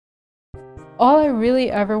All I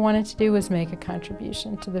really ever wanted to do was make a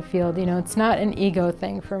contribution to the field. You know, it's not an ego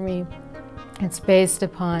thing for me. It's based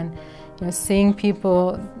upon, you know, seeing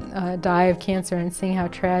people die of cancer and seeing how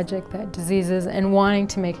tragic that disease is and wanting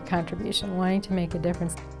to make a contribution, wanting to make a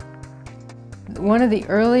difference. One of the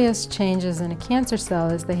earliest changes in a cancer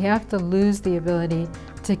cell is they have to lose the ability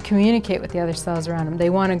to communicate with the other cells around them.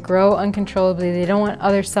 They want to grow uncontrollably. They don't want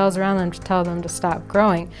other cells around them to tell them to stop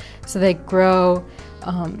growing. So they grow,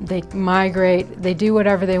 they migrate, they do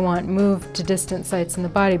whatever they want, move to distant sites in the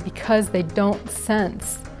body because they don't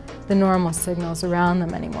sense the normal signals around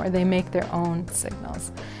them anymore. They make their own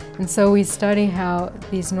signals. And so we study how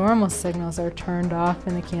these normal signals are turned off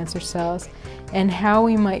in the cancer cells and how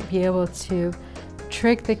we might be able to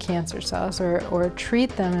trick the cancer cells or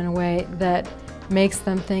treat them in a way that makes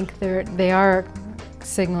them think they are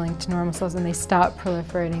signaling to normal cells and they stop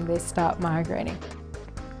proliferating, they stop migrating.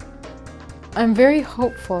 I'm very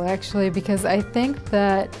hopeful actually because I think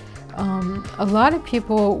that a lot of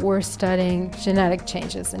people were studying genetic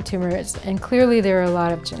changes in tumors, and clearly there are a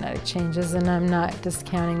lot of genetic changes, and I'm not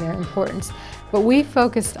discounting their importance, but we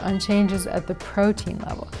focused on changes at the protein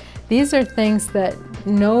level. These are things that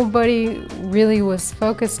nobody really was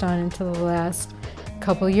focused on until the last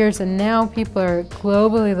couple years, and now people are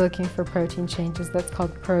globally looking for protein changes. That's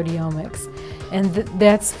called proteomics, and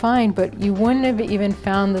that's fine, but you wouldn't have even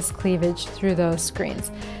found this cleavage through those screens.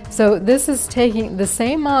 So this is taking the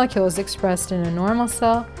same molecule is expressed in a normal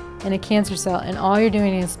cell and a cancer cell, and all you're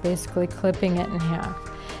doing is basically clipping it in half.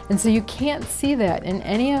 And so you can't see that in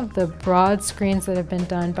any of the broad screens that have been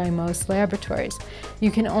done by most laboratories.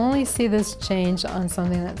 You can only see this change on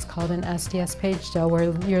something that's called an SDS page gel,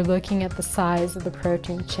 where you're looking at the size of the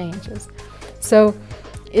protein changes. So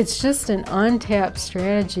it's just an untapped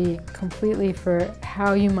strategy completely for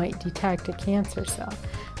how you might detect a cancer cell.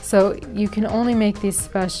 So you can only make these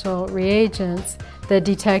special reagents that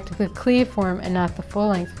detect the cleave form and not the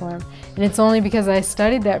full-length form. And it's only because I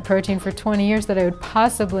studied that protein for 20 years that I would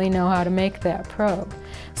possibly know how to make that probe.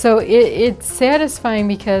 So it's satisfying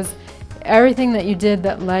because everything that you did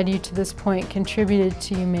that led you to this point contributed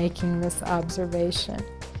to you making this observation.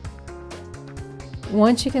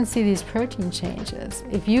 Once you can see these protein changes,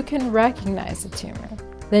 if you can recognize a tumor,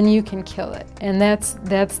 then you can kill it. And that's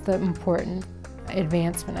the important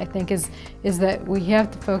advancement, I think, is that we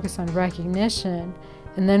have to focus on recognition,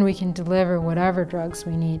 and then we can deliver whatever drugs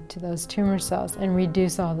we need to those tumor cells and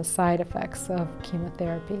reduce all the side effects of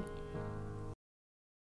chemotherapy.